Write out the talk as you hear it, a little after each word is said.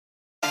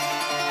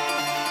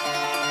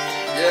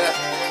Yeah.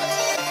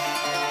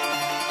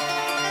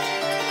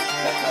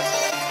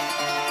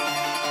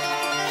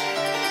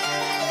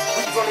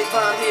 We run it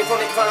round here,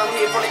 run it round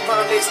here, run it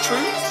round, it's true.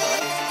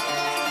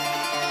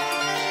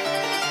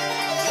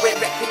 You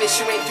ain't repping this,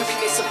 you ain't doing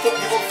this, and fuck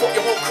you and fuck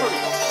your whole crew.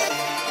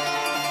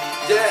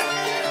 Yeah.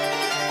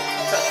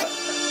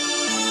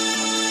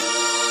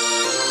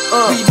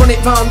 We run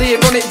it round here,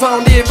 run it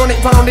round here, run it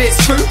round here, it's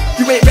true.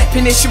 You ain't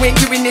repping this, you ain't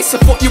doing this, so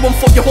fuck you and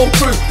fuck your whole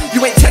crew. You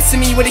ain't testing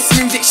me with this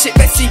music shit,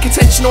 let's seek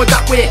attention or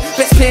that way.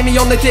 Let's pay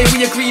me on the day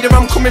we agreed or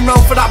I'm coming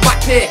round for that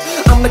back pay.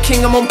 I'm the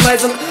king, I'm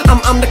unpleasant,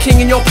 I'm the king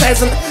and you're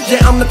peasant.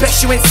 Yeah, I'm the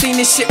best, you ain't seen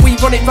this shit, we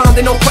run it round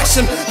in no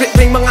question.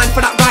 Ring my line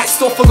for that right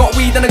stuff, I got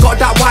weed and I got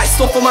that white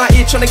stuff. I'm out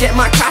here trying to get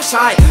my cash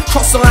high.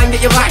 Cross the line,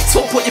 get your lights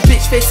up, put your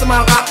bitch face in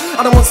my rap.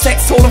 I don't want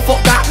sex, told them fuck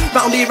that.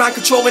 Round here I'm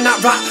controlling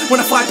that rap. When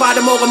I fight by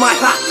them over my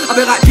hat, I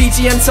be like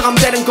BGM till I'm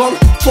dead and gone.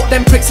 Fuck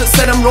them pricks that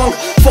said I'm wrong.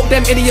 Fuck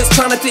them idiots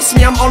trying to diss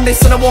me, I'm on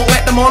this and I won't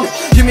let them on.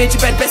 You made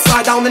your bed, best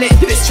lie down in it.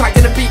 Did this track,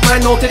 didn't beat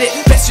mine, nor did it.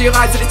 Best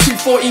realise that it's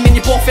 214 and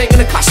you both ain't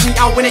gonna cash me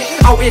out in it.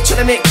 Out here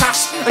trying to make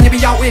cash, and you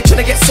be out here trying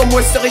to get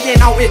somewhere. Still I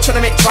ain't out here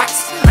trying to make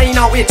tracks. I ain't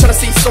out here trying to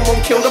see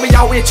someone killed. I be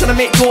out here trying to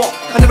make dough.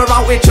 I never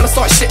out here trying to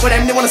start shit with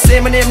them. They wanna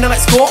say my name, now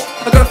let's go.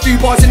 I got a few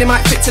boys and they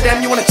might fit to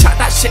them. You wanna chat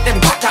that shit, then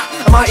back that.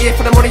 I'm out here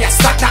for the money, I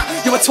stack that.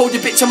 You I told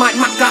you bitch I might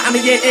mac that, and I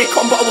ain't here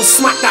come but I will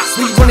smack that.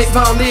 We run it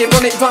round here,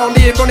 run it round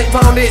here, run it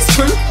round here, it's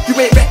true. You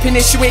ain't repping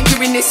this, you ain't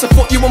doing this, so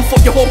fuck you and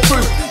fuck your whole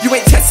crew. You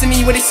ain't testing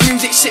me with this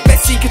music shit,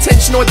 let's seek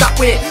attention or that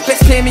way.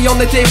 Let's pay me on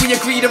the day we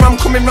agreed or I'm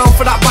coming round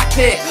for that back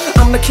pay.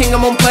 I'm the king,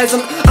 I'm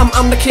unpleasant,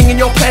 I'm the king and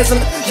you're peasant.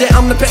 Yeah,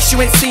 I'm the best,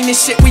 you ain't seen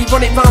this shit, we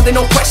run it round in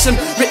no question.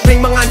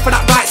 Ring my line for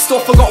that right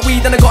stuff, I got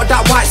weed and I got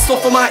that white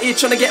stuff. I'm out here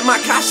trying to get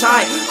my cash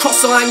high.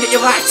 Cross the line, get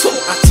your lights up.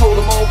 I told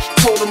them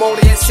all,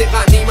 they ain't sit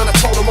like me man, I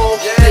told them all.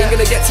 They ain't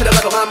gonna get to the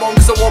level I'm on,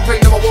 cause I won't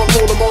bring them, I won't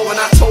hold them all. And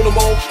I told them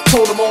all,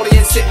 they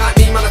ain't sit like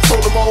me man, I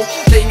told them all.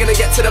 They ain't gonna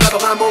get to the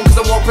level I'm on, cause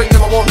I won't bring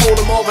them, I won't hold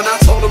them all. And I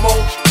told them all,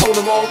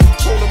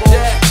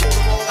 yeah.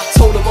 I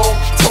told them all,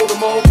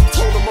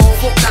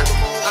 fuck that.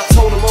 I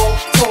told them all,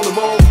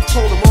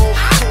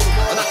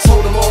 and I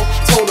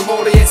told them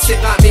all, they ain't sit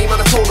like me man,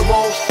 I told them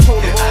all.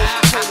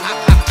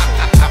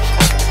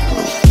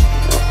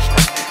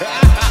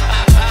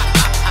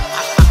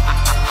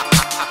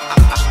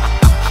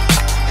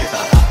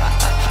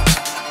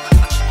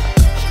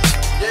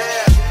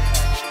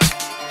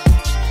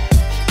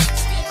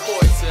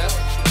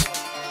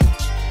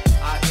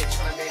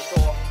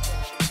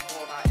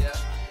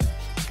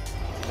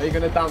 Are you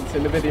going to dance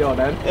in the video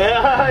then?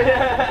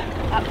 Yeah.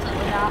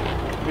 Absolutely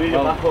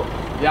not. Well,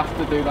 you have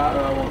to do that or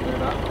I won't do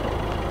that.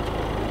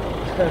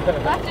 I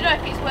have to know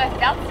if it's worth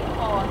dancing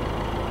for.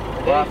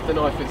 Well, I have to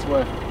know if it's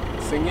worth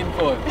singing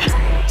for.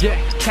 Yeah,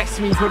 test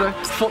me brother,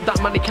 fuck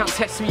that man, they can't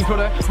test me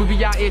brother. We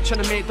be out here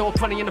trying to make dough,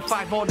 20 in a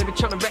 5-4, they be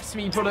trying to rest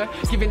me brother.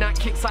 Giving out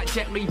kicks like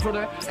Jet Li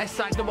brother.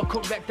 S-side, no I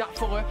couldn't rep that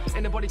for her.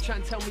 Anybody try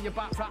and tell me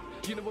about rap,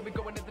 you know where we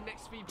going at the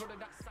next speed brother.